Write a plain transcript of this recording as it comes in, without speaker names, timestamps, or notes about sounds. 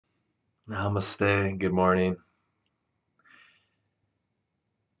Namaste, good morning.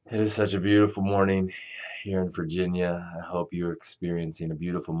 It is such a beautiful morning here in Virginia. I hope you're experiencing a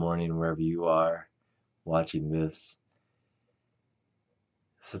beautiful morning wherever you are watching this.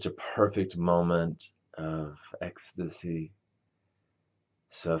 Such a perfect moment of ecstasy.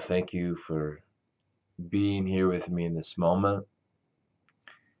 So, thank you for being here with me in this moment.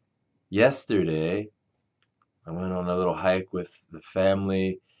 Yesterday, I went on a little hike with the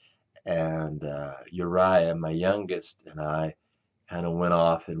family, and Uriah, my youngest, and I kind of went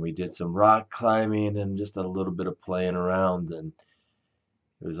off and we did some rock climbing and just a little bit of playing around. And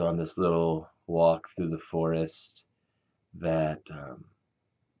it was on this little walk through the forest that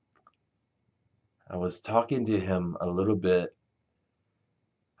I was talking to him a little bit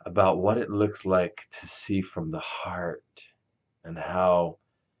about what it looks like to see from the heart and how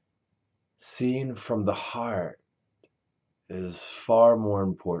seeing from the heart is far more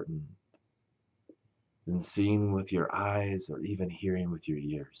important than seeing with your eyes or even hearing with your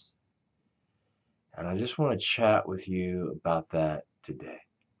ears. And I just want to chat with you about that today.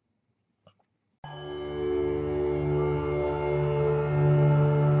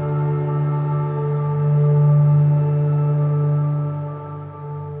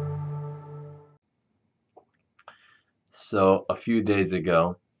 So, a few days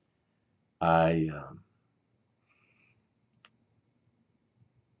ago, I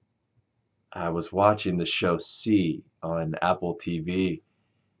I was watching the show C on Apple TV,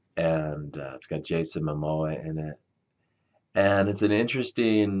 and it's got Jason Momoa in it. And it's an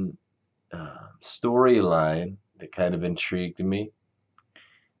interesting storyline that kind of intrigued me.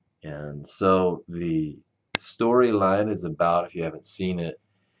 And so the storyline is about, if you haven't seen it,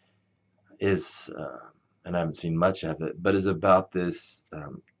 is, and I haven't seen much of it, but is about this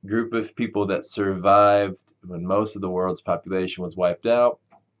group of people that survived when most of the world's population was wiped out.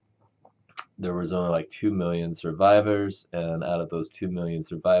 There was only like 2 million survivors, and out of those 2 million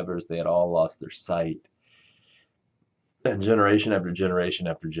survivors, they had all lost their sight. And generation after generation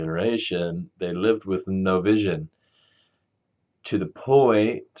after generation, they lived with no vision to the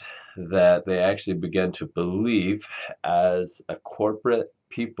point that they actually began to believe as a corporate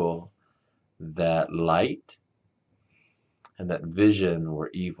people that light and that vision were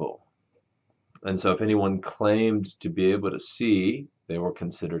evil. And so if anyone claimed to be able to see, they were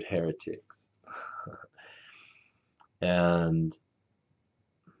considered heretics. And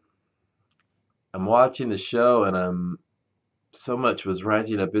I'm watching the show, and so much was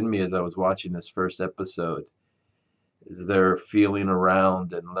rising up in me as I was watching this first episode. Is they're feeling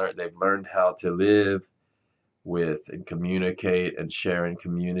around and they've learned how to live with and communicate and share in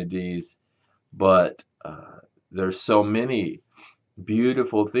communities, but there's so many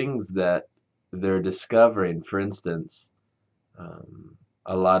beautiful things that they're discovering. For instance,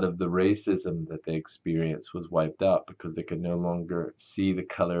 a lot of the racism that they experienced was wiped out because they could no longer see the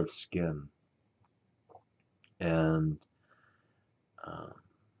color of skin. And um,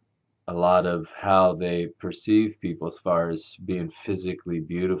 a lot of how they perceive people as far as being physically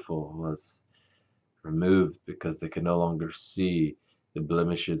beautiful was removed because they could no longer see the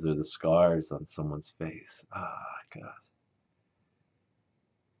blemishes or the scars on someone's face. Ah, gosh.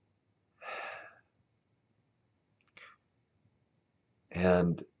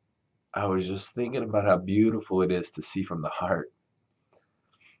 And I was just thinking about how beautiful it is to see from the heart,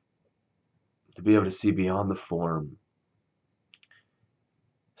 to be able to see beyond the form.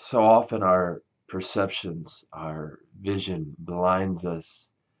 So often our perceptions, our vision blinds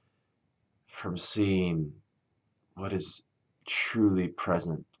us from seeing what is truly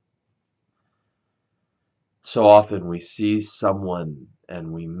present. So often we see someone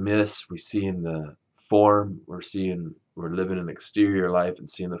and we see in the form, we're living an exterior life and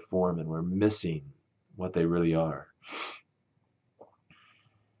seeing the form, and we're missing what they really are.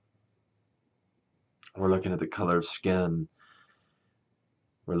 We're looking at the color of skin,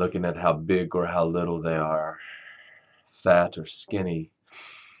 we're looking at how big or how little they are, fat or skinny,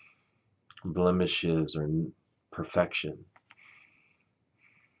 blemishes or perfection.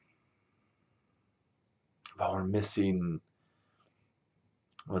 But we're missing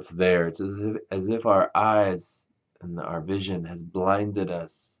what's there. It's as if our eyes and our vision has blinded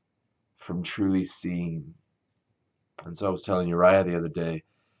us from truly seeing. And so I was telling Uriah the other day,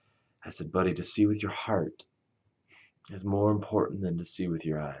 I said, buddy, to see with your heart is more important than to see with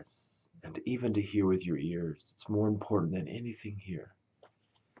your eyes. And even to hear with your ears. It's more important than anything here.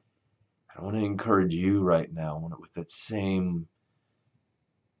 I want to encourage you right now with that same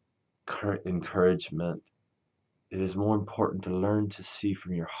encouragement. It is more important to learn to see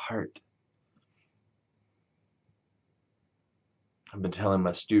from your heart. I've been telling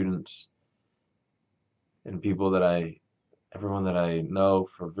my students and everyone that I know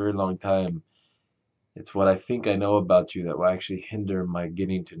for a very long time, it's what I think I know about you that will actually hinder my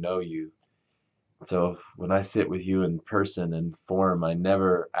getting to know you. So when I sit with you in person and form, I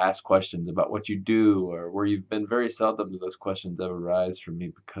never ask questions about what you do or where you've been. Very seldom do those questions ever rise from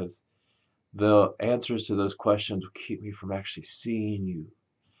me because the answers to those questions will keep me from actually seeing you.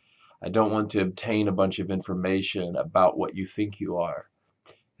 I don't want to obtain a bunch of information about what you think you are.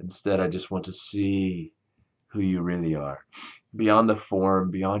 Instead, I just want to see who you really are. Beyond the form,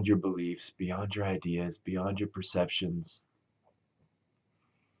 beyond your beliefs, beyond your ideas, beyond your perceptions.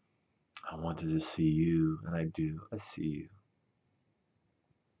 I wanted to see you, and I do. I see you.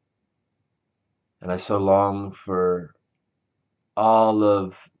 And I so long for all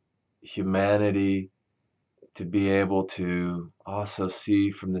of humanity to be able to also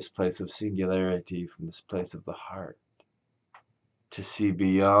see from this place of singularity, from this place of the heart, to see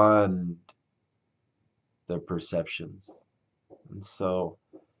beyond their perceptions. And so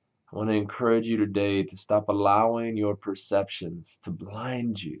I want to encourage you today to stop allowing your perceptions to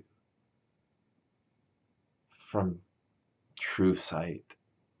blind you from true sight.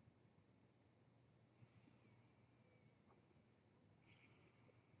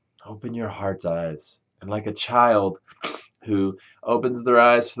 Open your heart's eyes. And like a child who opens their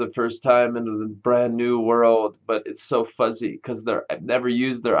eyes for the first time into the brand new world, but it's so fuzzy because they've never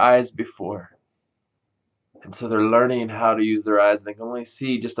used their eyes before. And so they're learning how to use their eyes. They can only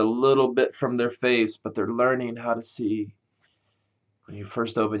see just a little bit from their face, but they're learning how to see. When you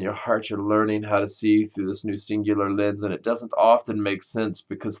first open your heart, you're learning how to see through this new singular lens, and it doesn't often make sense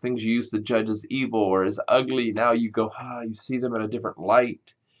because things you used to judge as evil or as ugly, now you go, you see them in a different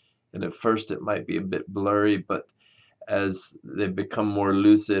light. And at first it might be a bit blurry, but as they become more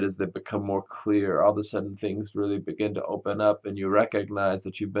lucid, as they become more clear, all of a sudden things really begin to open up, and you recognize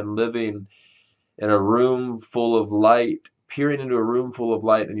that you've been living in a room full of light, peering into a room full of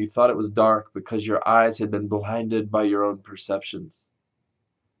light, and you thought it was dark because your eyes had been blinded by your own perceptions,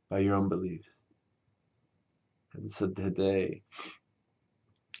 by your own beliefs. And so today,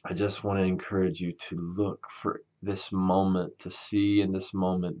 I just want to encourage you to look for this moment, to see in this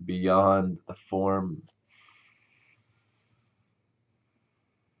moment beyond the form.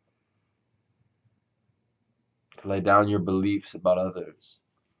 To lay down your beliefs about others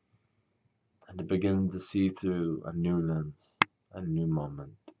and to begin to see through a new lens, a new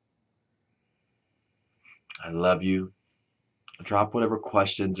moment. I love you. Drop whatever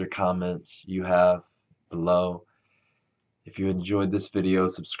questions or comments you have below. If you enjoyed this video,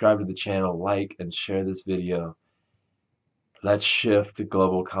 subscribe to the channel, like and share this video. Let's shift to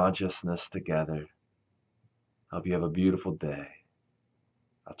global consciousness together. Hope you have a beautiful day.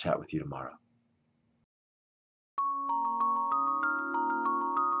 I'll chat with you tomorrow.